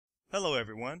Hello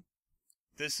everyone,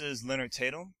 this is Leonard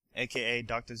Tatum, aka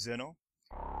Dr. Zeno,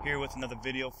 here with another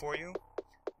video for you.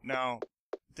 Now,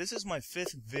 this is my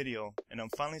 5th video and I'm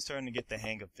finally starting to get the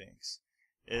hang of things.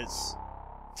 It's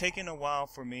taken a while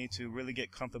for me to really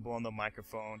get comfortable on the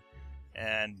microphone,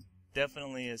 and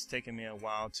definitely it's taken me a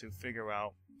while to figure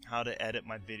out how to edit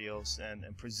my videos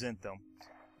and present them.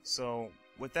 So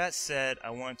with that said, I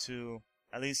want to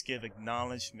at least give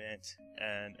acknowledgement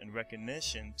and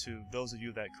recognition to those of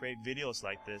you that create videos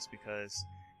like this, because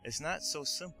it's not so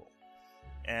simple.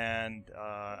 And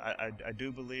I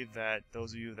do believe that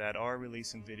those of you that are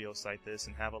releasing videos like this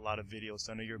and have a lot of videos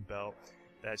under your belt,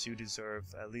 that you deserve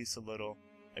at least a little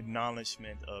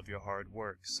acknowledgement of your hard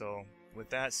work. So with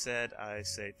that said, I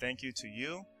say thank you to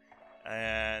you.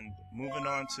 And moving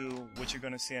on to what you're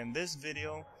going to see in this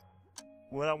video,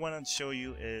 what I want to show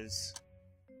you is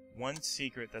one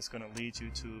secret that's going to lead you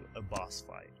to a boss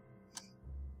fight.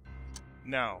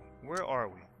 Now, where are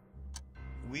we?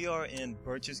 We are in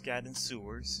Bertesgaden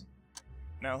Sewers.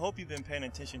 Now, I hope you've been paying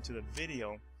attention to the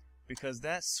video, because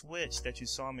that switch that you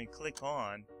saw me click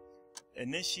on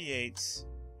initiates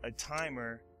a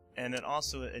timer, and it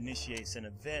also initiates an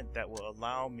event that will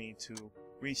allow me to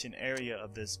reach an area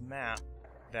of this map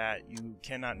that you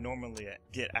cannot normally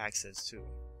get access to.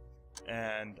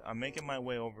 And I'm making my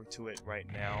way over to it right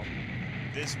now.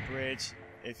 This bridge,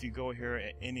 if you go here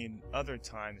at any other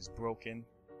time, is broken,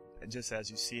 just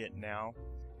as you see it now.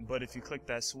 But if you click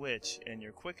that switch and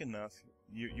you're quick enough,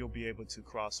 you'll be able to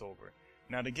cross over.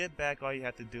 Now, to get back, all you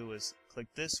have to do is click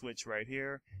this switch right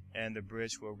here, and the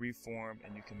bridge will reform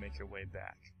and you can make your way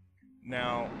back.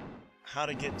 Now, how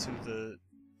to get to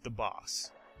the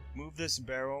boss. Move this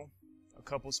barrel a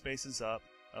couple spaces up.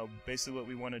 Basically what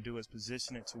we want to do is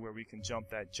position it to where we can jump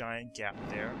that giant gap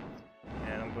there,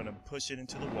 and I'm going to push it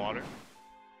into the water.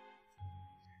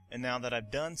 And now that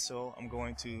I've done so, I'm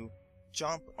going to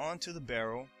jump onto the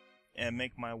barrel and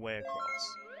make my way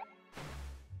across.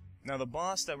 Now, the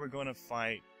boss that we're going to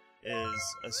fight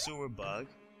is a sewer bug,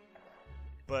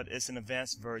 but it's an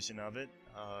advanced version of it.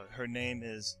 Her name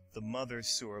is the Mother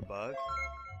Sewer Bug.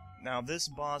 Now, this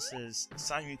boss is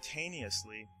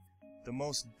simultaneously the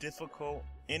most difficult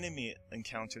enemy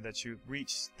encounter that you've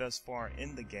reached thus far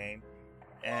in the game,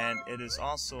 and it is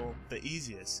also the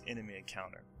easiest enemy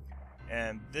encounter.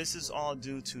 And this is all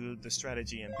due to the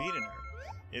strategy in beating her.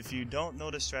 If you don't know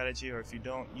the strategy, or if you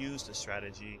don't use the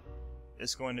strategy,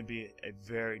 it's going to be a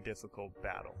very difficult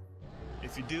battle.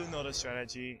 If you do know the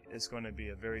strategy, it's going to be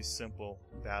a very simple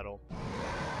battle.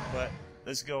 But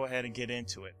let's go ahead and get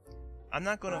into it. I'm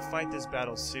not going to fight this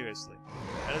battle seriously.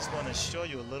 I just want to show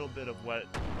you a little bit of what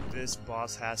this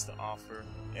boss has to offer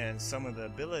and some of the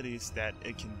abilities that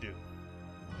it can do.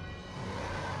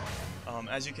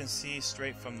 As you can see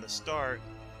straight from the start,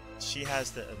 she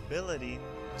has the ability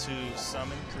to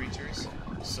summon creatures.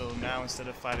 So now, instead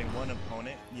of fighting one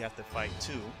opponent, you have to fight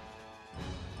 2.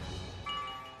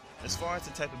 As far as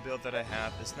the type of build that I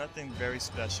have, it's nothing very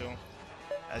special.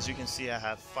 As you can see, I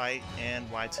have Fight and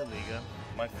Y to Liga.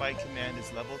 My Fight command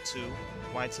is level 2,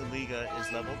 Y to Liga is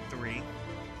level 3.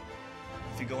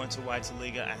 If you go into Y to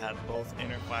Liga, I have both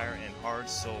Inner Fire and Hard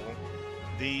Soul.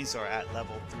 These are at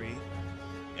level 3.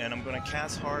 And I'm going to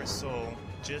cast Hard Soul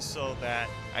just so that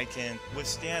I can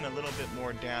withstand a little bit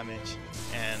more damage,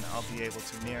 and I'll be able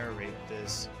to narrate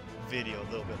this video a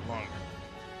little bit longer.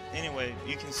 Anyway,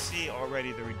 you can see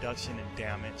already the reduction in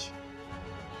damage.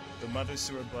 The Mother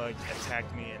Sewer Bug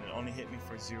attacked me and it only hit me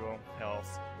for 0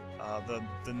 health.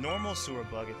 The normal sewer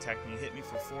bug attacked me, hit me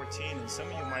for 14, and some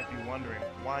of you might be wondering,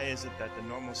 why is it that the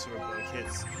normal sewer bug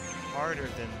hits harder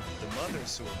than the Mother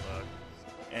Sewer Bug?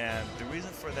 And the reason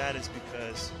for that is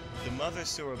because the Mother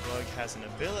Sewer Bug has an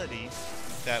ability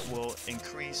that will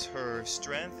increase her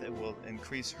strength, it will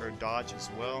increase her dodge as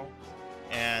well,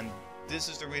 and this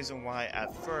is the reason why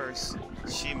at first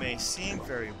she may seem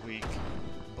very weak,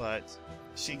 but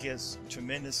she gets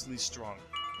tremendously stronger,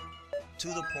 to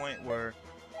the point where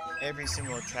every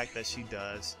single attack that she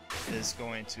does is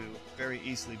going to very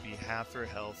easily be half her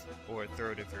health or a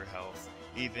third of your health,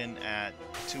 even at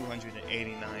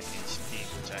 289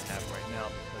 HP, which I have right now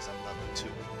because I'm level 2.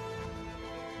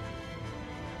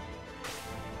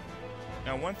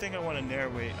 Now, one thing I want to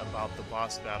narrate about the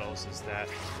boss battles is that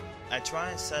I try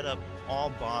and set up all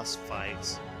boss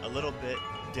fights a little bit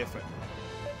differently.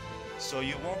 So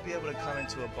you won't be able to come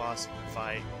into a boss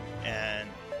fight and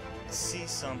see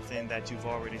something that you've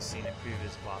already seen in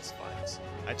previous boss fights.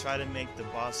 I try to make the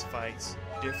boss fights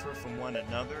differ from one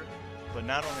another, but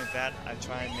not only that, I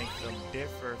try and make them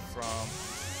differ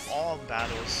from all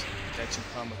battles that you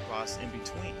come across in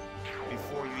between,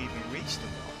 before you even reach the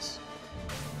boss.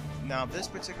 Now this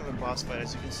particular boss fight,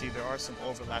 as you can see, there are some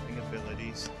overlapping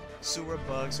abilities. Sewer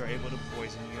bugs are able to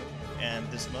poison you, and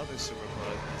this mother sewer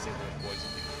bug is able to poison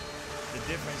you. The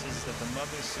difference is that the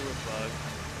mother sewer bug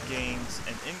gains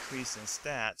an increase in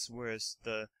stats, whereas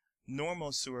the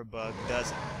normal sewer bug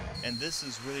doesn't. And this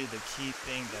is really the key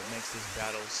thing that makes this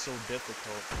battle so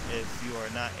difficult if you are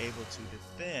not able to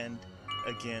defend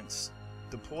against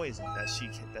the poison that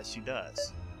she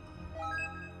does.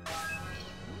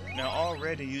 Now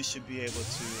already you should be able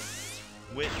to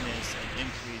witness an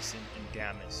increase in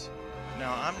damage.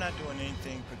 Now I'm not doing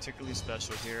anything particularly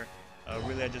special here.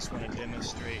 Really I just want to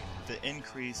demonstrate the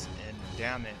increase in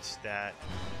damage that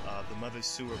the mother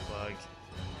sewer bug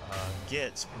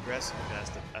gets progressively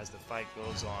as the fight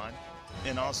goes on,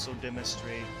 and also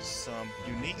demonstrate some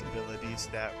unique abilities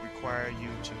that require you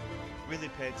to really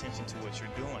pay attention to what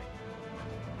you're doing.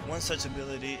 One such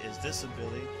ability is this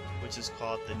ability, which is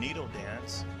called the needle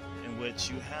dance, in which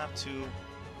you have to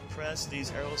press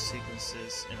these arrow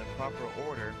sequences in a proper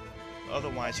order,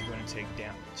 otherwise you're going to take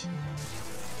damage.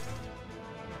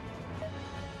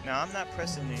 Now I'm not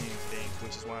pressing anything,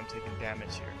 which is why I'm taking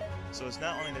damage here. So it's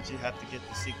not only that you have to get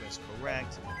the sequence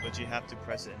correct, but you have to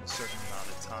press it in a certain amount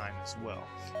of time as well.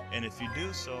 And if you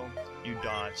do so, you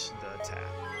dodge the attack.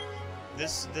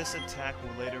 This attack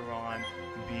will later on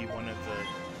be one of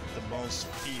the most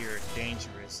feared,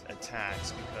 dangerous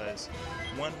attacks, because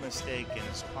one mistake and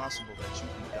it's possible that you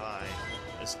can die,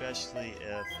 especially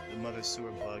if the mother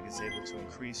sewer bug is able to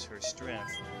increase her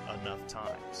strength enough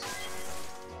times.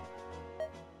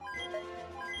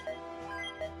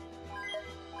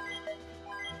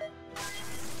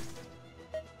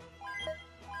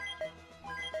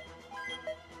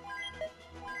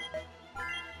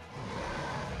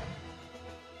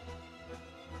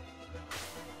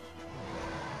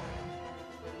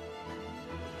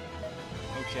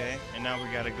 Okay, and now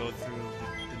we gotta go through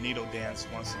the needle dance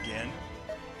once again.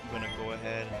 I'm gonna go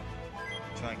ahead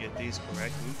and try and get these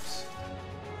correct. Oops.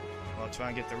 I'll try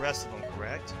and get the rest of them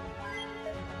correct.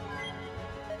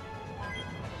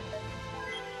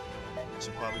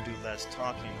 Should probably do less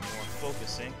talking and more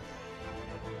focusing.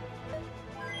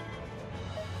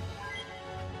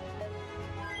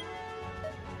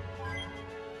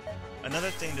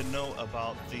 Another thing to note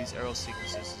about these arrow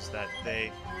sequences is that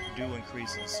they do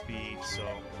increase in speed, so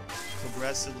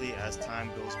progressively as time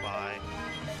goes by,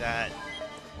 that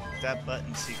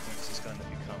button sequence is going to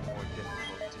become more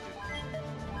difficult to do.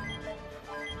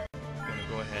 I'm going to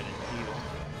go ahead and heal.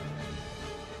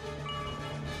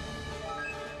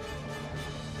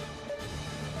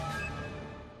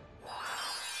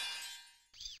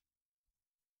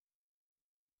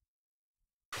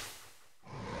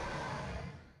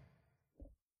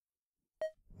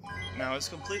 Now it's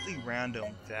completely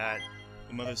random that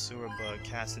the mother sewer bug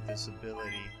casted this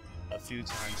ability a few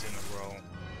times in a row.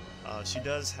 She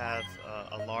does have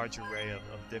a large array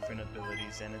of different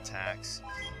abilities and attacks,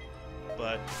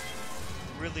 but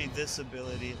really this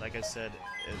ability, like I said,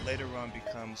 it later on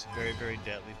becomes very, very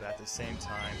deadly, but at the same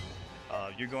time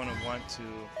you're going to want to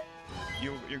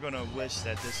you're going to wish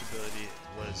that this ability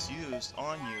was used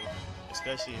on you,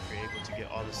 especially if you're able to get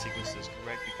all the sequences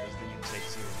correct, because then you take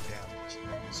 0 damage.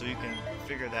 So you can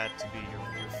figure that to be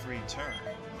your free turn.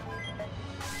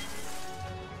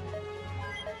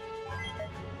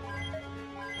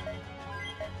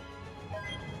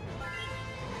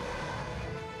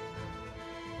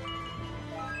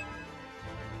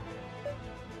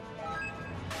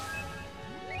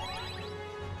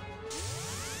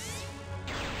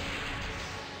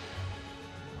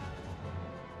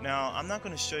 Now, I'm not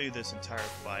going to show you this entire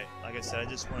fight. Like I said, I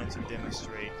just wanted to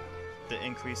demonstrate the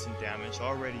increase in damage.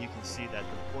 Already you can see that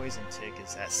the poison tick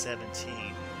is at 17.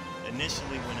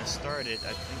 Initially when it started,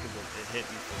 I think it hit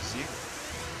me for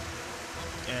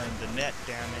 0. And the net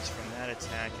damage from that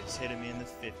attack is hitting me in the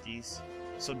 50s.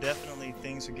 So definitely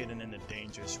things are getting in a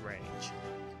dangerous range.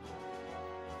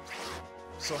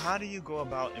 So how do you go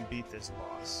about and beat this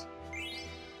boss?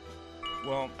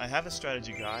 Well, I have a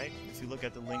strategy guide. If you look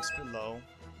at the links below,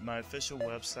 my official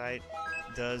website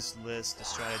does list the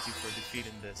strategy for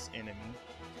defeating this enemy.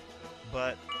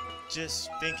 But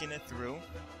just thinking it through,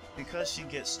 because she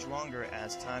gets stronger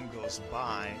as time goes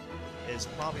by, it's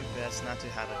probably best not to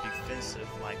have a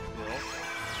defensive-like build.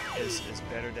 It's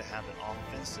better to have an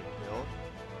offensive build.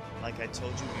 Like I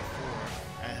told you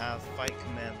before, I have Fight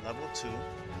Command level 2.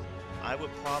 I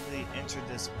would probably enter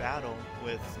this battle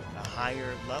with a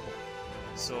higher level.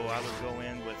 So I would go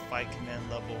in with Fight Command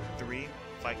level 3,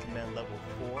 Fight Command level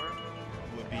 4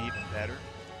 would be even better.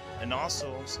 And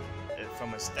also,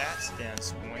 from a stat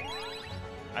standpoint,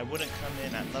 I wouldn't come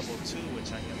in at level 2,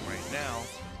 which I am right now,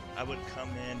 I would come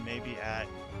in maybe at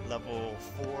level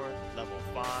 4, level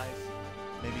 5,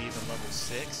 maybe even level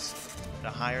 6. The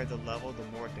higher the level,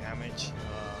 the more damage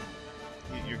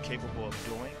you're capable of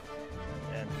doing.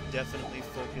 And definitely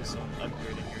focus on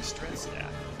upgrading your strength stat.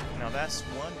 Now that's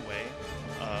one way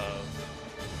of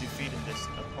defeating this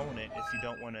opponent if you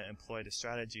don't want to employ the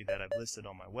strategy that I've listed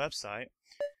on my website.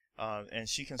 And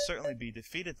she can certainly be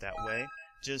defeated that way.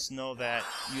 Just know that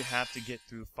you have to get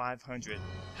through 500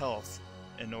 health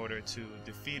in order to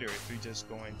defeat her if you're just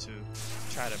going to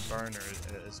try to burn her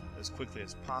as quickly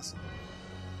as possible.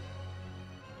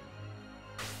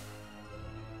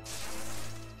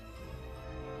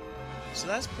 So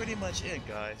that's pretty much it,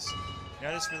 guys. Now,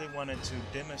 I just really wanted to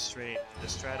demonstrate the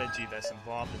strategy that's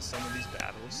involved in some of these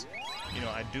battles. You know,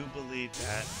 I do believe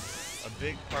that a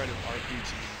big part of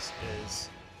RPGs is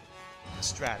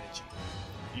strategy.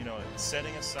 You know,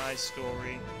 setting aside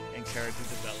story and character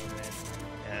development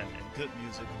and good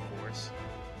music, of course,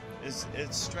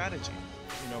 it's strategy.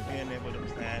 You know, being able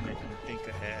to plan and think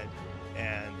ahead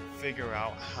and figure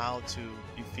out how to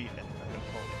defeat an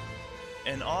opponent.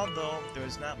 And although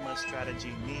there's not much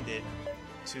strategy needed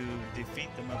to defeat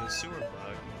the Mother Sewer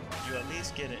Bug, you at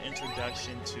least get an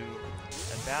introduction to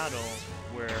a battle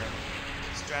where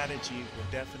strategy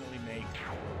will definitely make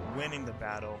winning the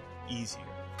battle easier.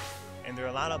 And there are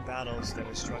a lot of battles that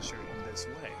are structured in this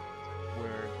way,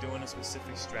 where doing a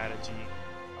specific strategy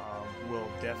will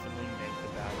definitely make the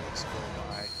battles go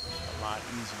by a lot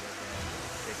easier than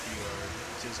if you are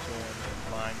just going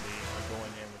in blindly or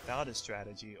going in without a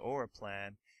strategy or a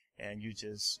plan and you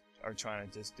just are trying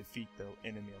to just defeat the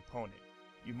enemy opponent.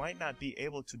 You might not be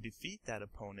able to defeat that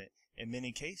opponent in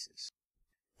many cases.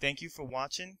 Thank you for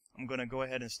watching. I'm going to go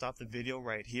ahead and stop the video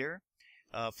right here.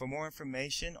 For more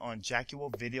information on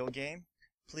Jaquio video game,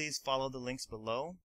 please follow the links below.